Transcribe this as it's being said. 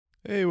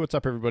Hey, what's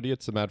up, everybody?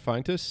 It's the Mad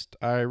Fientist.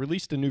 I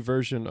released a new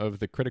version of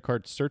the credit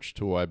card search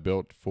tool I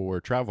built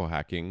for travel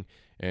hacking,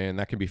 and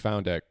that can be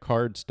found at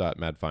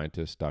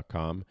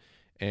cards.madfientist.com.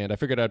 And I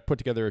figured I'd put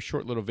together a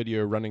short little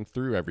video running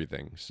through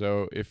everything.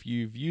 So, if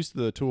you've used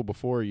the tool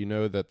before, you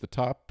know that the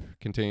top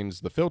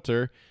contains the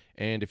filter,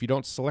 and if you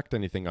don't select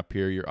anything up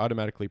here, you're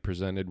automatically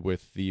presented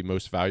with the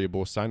most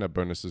valuable sign up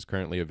bonuses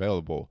currently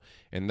available.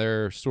 And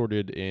they're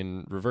sorted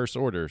in reverse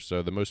order,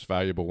 so the most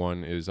valuable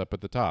one is up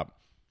at the top.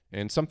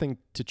 And something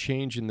to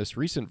change in this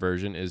recent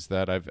version is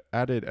that I've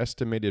added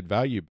estimated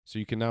value. So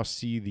you can now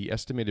see the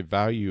estimated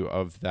value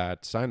of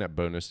that sign up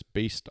bonus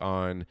based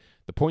on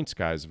the Points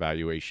Guy's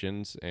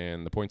valuations.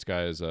 And the Points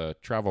Guy is a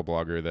travel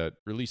blogger that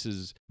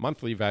releases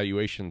monthly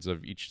valuations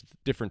of each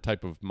different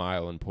type of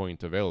mile and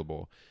point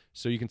available.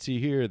 So you can see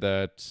here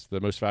that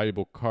the most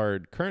valuable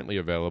card currently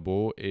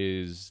available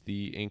is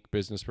the Inc.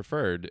 Business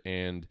Preferred.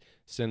 And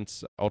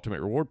since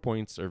Ultimate Reward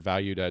points are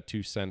valued at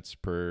 2 cents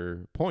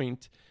per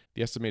point,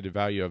 the estimated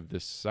value of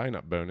this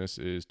sign-up bonus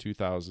is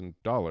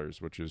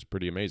 $2,000, which is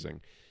pretty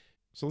amazing.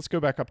 So let's go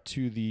back up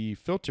to the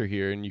filter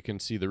here, and you can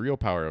see the real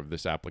power of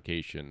this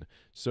application.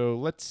 So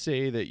let's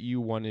say that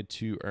you wanted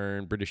to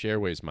earn British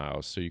Airways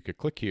miles. So you could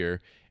click here,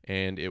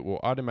 and it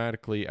will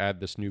automatically add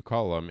this new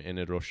column, and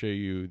it'll show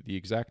you the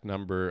exact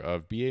number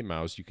of BA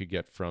miles you could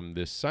get from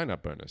this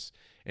sign-up bonus.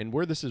 And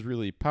where this is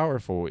really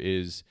powerful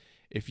is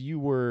if you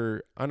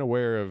were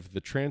unaware of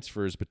the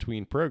transfers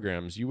between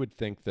programs, you would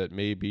think that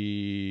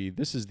maybe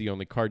this is the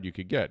only card you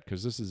could get,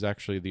 because this is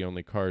actually the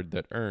only card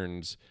that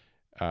earns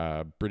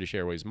British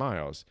Airways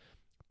miles.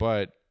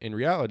 But in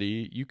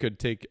reality, you could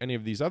take any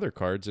of these other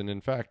cards, and in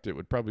fact, it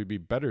would probably be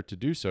better to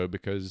do so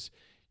because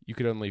you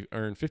could only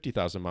earn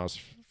 50,000 miles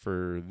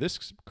for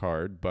this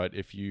card, but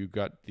if you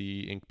got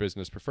the Inc.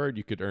 Business Preferred,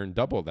 you could earn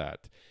double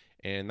that.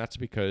 And that's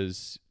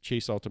because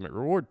Chase Ultimate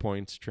Reward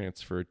points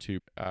transfer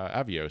to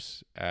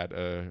Avios at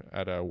a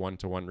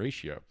 1-to-1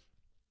 ratio.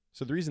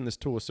 So the reason this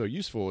tool is so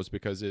useful is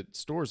because it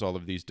stores all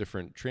of these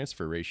different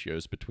transfer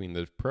ratios between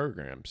the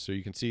programs. So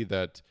you can see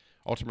that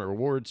Ultimate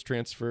Rewards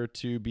transfer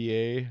to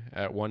BA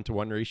at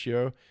 1-to-1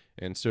 ratio,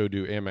 and so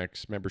do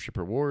Amex membership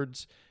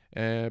rewards.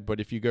 But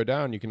if you go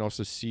down, you can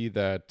also see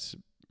that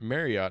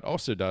Marriott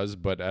also does,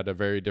 but at a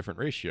very different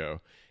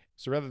ratio.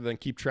 So rather than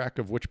keep track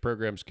of which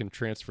programs can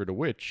transfer to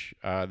which,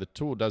 the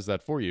tool does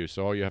that for you.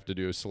 So all you have to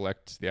do is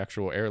select the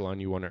actual airline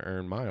you want to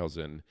earn miles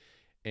in.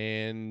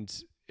 And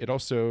it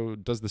also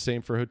does the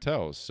same for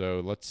hotels.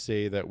 So let's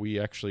say that we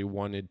actually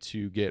wanted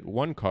to get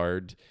one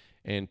card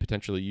and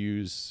potentially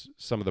use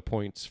some of the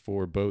points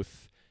for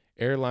both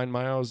airline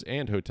miles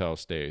and hotel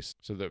stays,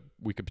 so that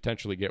we could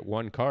potentially get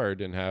one card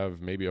and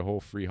have maybe a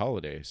whole free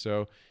holiday.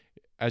 So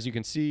as you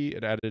can see,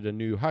 it added a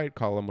new hide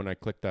column when I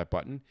clicked that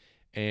button.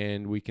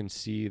 And we can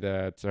see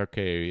that,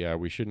 okay, yeah,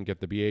 we shouldn't get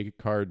the BA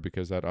card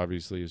because that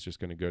obviously is just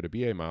going to go to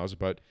BA miles,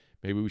 but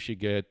maybe we should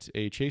get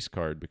a Chase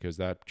card because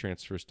that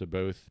transfers to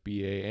both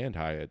BA and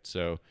Hyatt.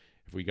 So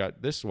if we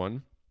got this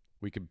one,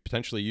 we could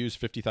potentially use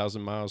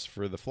 50,000 miles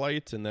for the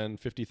flight and then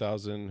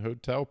 50,000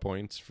 hotel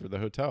points for the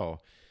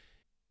hotel.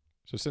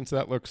 So since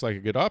that looks like a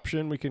good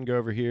option, we can go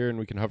over here and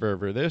we can hover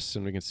over this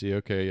and we can see,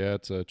 okay, yeah,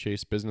 it's a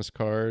Chase business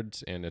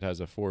cards and it has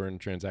a foreign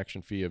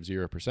transaction fee of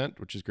 0%,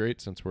 which is great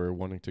since we're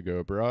wanting to go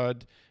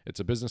abroad. It's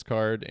a business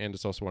card and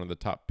it's also one of the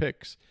top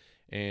picks.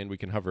 And we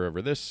can hover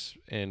over this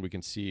and we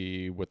can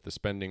see what the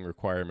spending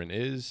requirement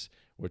is,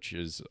 which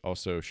is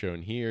also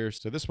shown here.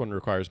 So this one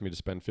requires me to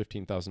spend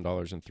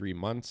 $15,000 in 3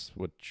 months,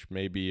 which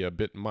may be a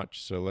bit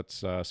much. So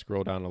let's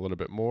scroll down a little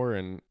bit more.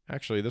 And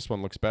actually this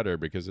one looks better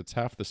because it's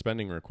half the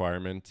spending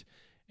requirement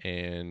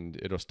and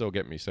it'll still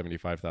get me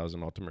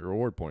 75,000 ultimate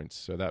reward points.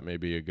 So that may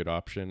be a good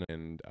option.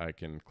 And I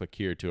can click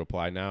here to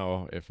apply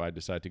now if I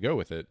decide to go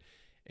with it.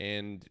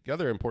 And the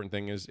other important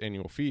thing is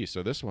annual fee.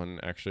 So this one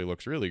actually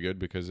looks really good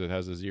because it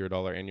has a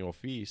 $0 annual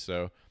fee.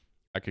 So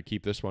I could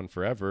keep this one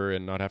forever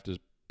and not have to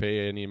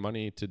pay any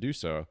money to do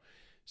so.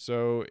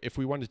 So if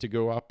we wanted to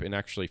go up and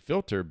actually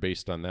filter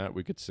based on that,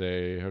 we could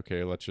say,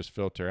 okay, let's just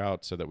filter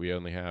out so that we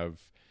only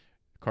have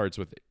cards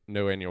with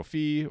no annual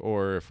fee,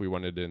 or if we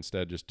wanted to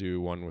instead just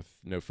do one with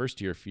no first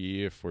year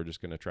fee, if we're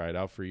just going to try it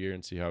out for a year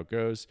and see how it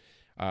goes.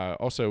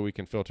 Also, we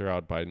can filter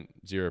out by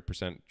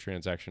 0%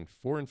 transaction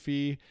foreign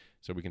fee.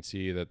 So we can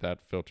see that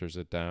that filters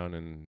it down,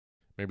 and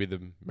maybe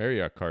the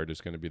Marriott card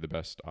is going to be the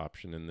best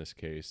option in this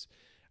case.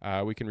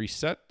 We can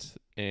reset,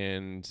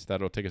 and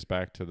that'll take us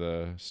back to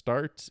the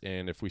start.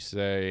 And if we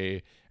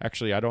say,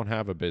 actually, I don't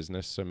have a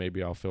business, so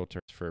maybe I'll filter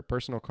for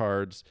personal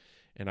cards,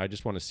 and I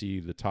just want to see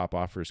the top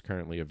offers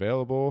currently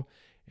available,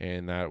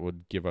 and that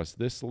would give us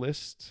this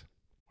list.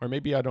 Or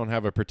maybe I don't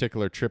have a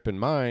particular trip in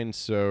mind,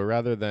 so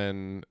rather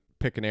than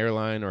pick an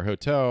airline or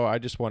hotel, I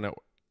just want to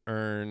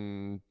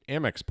earn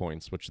Amex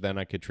points, which then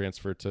I could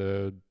transfer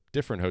to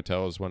different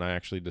hotels when I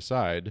actually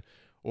decide.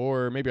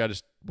 Or maybe I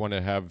just want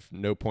to have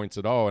no points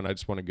at all and I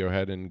just want to go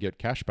ahead and get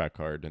cashback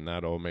card, and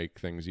that'll make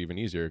things even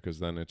easier because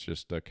then it's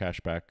just a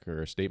cashback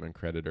or a statement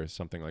credit or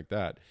something like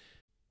that.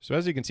 So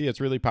as you can see,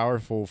 it's really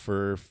powerful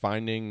for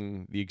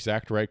finding the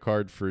exact right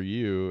card for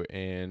you.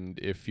 And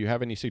if you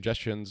have any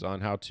suggestions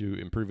on how to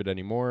improve it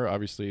anymore,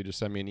 obviously just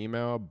send me an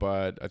email.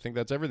 But I think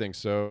that's everything.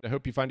 So I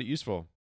hope you find it useful.